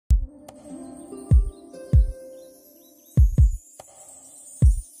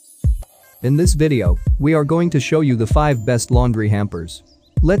In this video, we are going to show you the 5 best laundry hampers.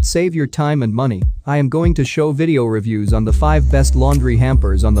 Let's save your time and money. I am going to show video reviews on the 5 best laundry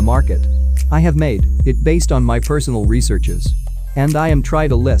hampers on the market. I have made it based on my personal researches. And I am try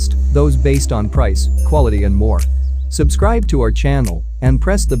to list those based on price, quality and more. Subscribe to our channel and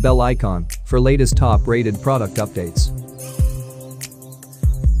press the bell icon for latest top rated product updates.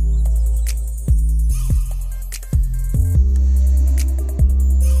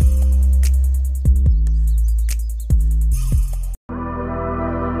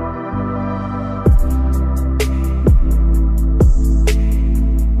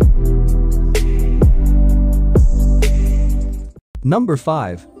 Number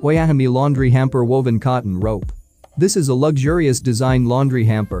 5. Oyahami Laundry Hamper Woven Cotton Rope. This is a luxurious design laundry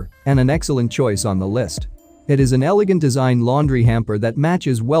hamper and an excellent choice on the list. It is an elegant design laundry hamper that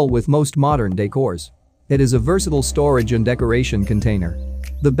matches well with most modern decors. It is a versatile storage and decoration container.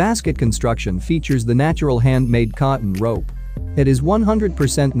 The basket construction features the natural handmade cotton rope. It is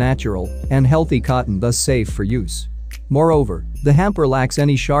 100% natural and healthy cotton, thus safe for use. Moreover, the hamper lacks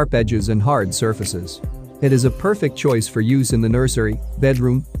any sharp edges and hard surfaces. It is a perfect choice for use in the nursery,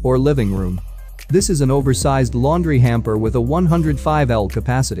 bedroom, or living room. This is an oversized laundry hamper with a 105L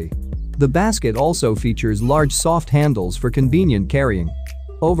capacity. The basket also features large soft handles for convenient carrying.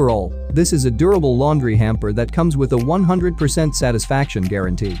 Overall, this is a durable laundry hamper that comes with a 100% satisfaction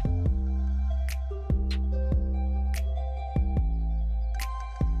guarantee.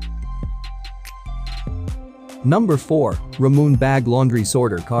 Number 4. Ramoon Bag Laundry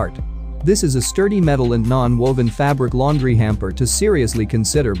Sorter Cart. This is a sturdy metal and non-woven fabric laundry hamper to seriously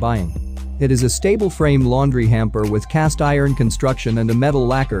consider buying. It is a stable frame laundry hamper with cast iron construction and a metal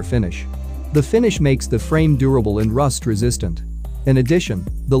lacquer finish. The finish makes the frame durable and rust resistant. In addition,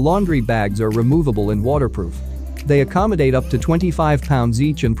 the laundry bags are removable and waterproof. They accommodate up to 25 pounds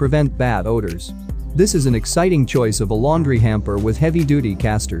each and prevent bad odors. This is an exciting choice of a laundry hamper with heavy-duty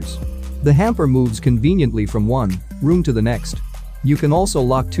casters. The hamper moves conveniently from one room to the next. You can also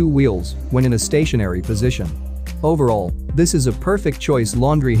lock 2 wheels when in a stationary position. Overall, this is a perfect choice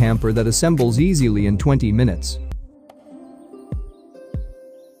laundry hamper that assembles easily in 20 minutes.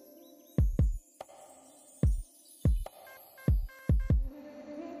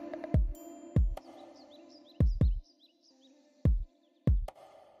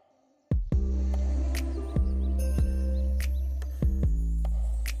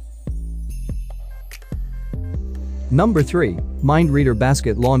 Number 3. Mind Reader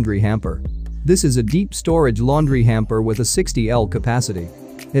Basket Laundry Hamper. This is a deep storage laundry hamper with a 60L capacity.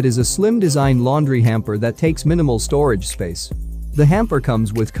 It is a slim design laundry hamper that takes minimal storage space. The hamper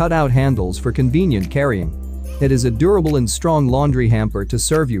comes with cutout handles for convenient carrying. It is a durable and strong laundry hamper to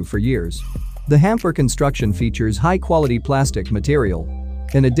serve you for years. The hamper construction features high-quality plastic material.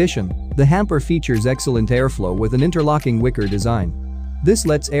 In addition, the hamper features excellent airflow with an interlocking wicker design. This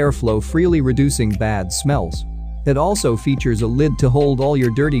lets air flow freely, reducing bad smells. It also features a lid to hold all your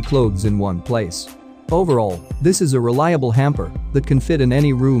dirty clothes in one place. Overall, this is a reliable hamper that can fit in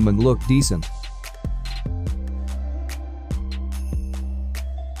any room and look decent.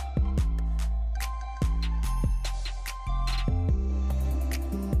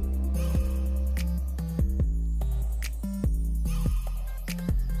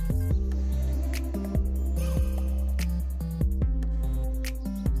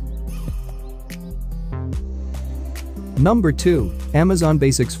 Number 2. Amazon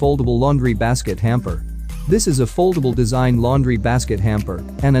Basics Foldable Laundry Basket Hamper. This is a foldable design laundry basket hamper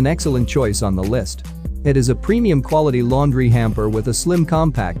and an excellent choice on the list. It is a premium quality laundry hamper with a slim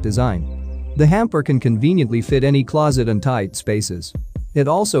compact design. The hamper can conveniently fit any closet and tight spaces. It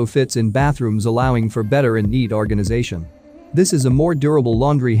also fits in bathrooms, allowing for better and neat organization. This is a more durable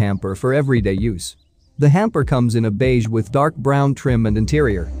laundry hamper for everyday use. The hamper comes in a beige with dark brown trim and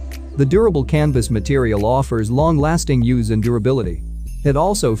interior. The durable canvas material offers long-lasting use and durability. It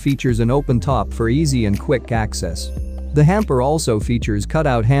also features an open top for easy and quick access. The hamper also features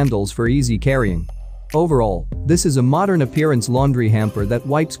cutout handles for easy carrying. Overall, this is a modern appearance laundry hamper that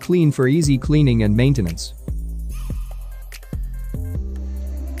wipes clean for easy cleaning and maintenance.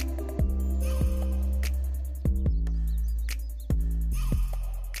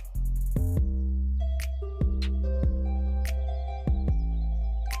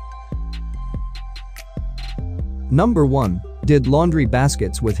 Number 1. Did Laundry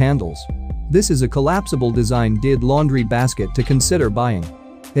Baskets with Handles. This is a collapsible design Did laundry basket to consider buying.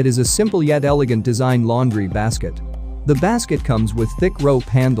 It is a simple yet elegant design laundry basket. The basket comes with thick rope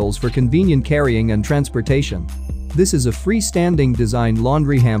handles for convenient carrying and transportation. This is a freestanding design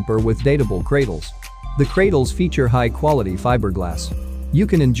laundry hamper with dateable cradles. The cradles feature high-quality fiberglass. You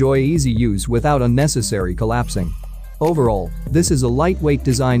can enjoy easy use without unnecessary collapsing. Overall, this is a lightweight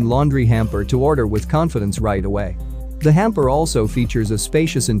design laundry hamper to order with confidence right away. The hamper also features a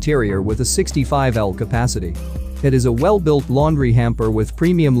spacious interior with a 65L capacity. It is a well-built laundry hamper with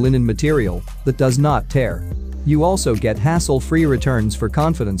premium linen material that does not tear. You also get hassle-free returns for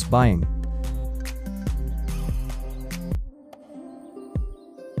confidence buying.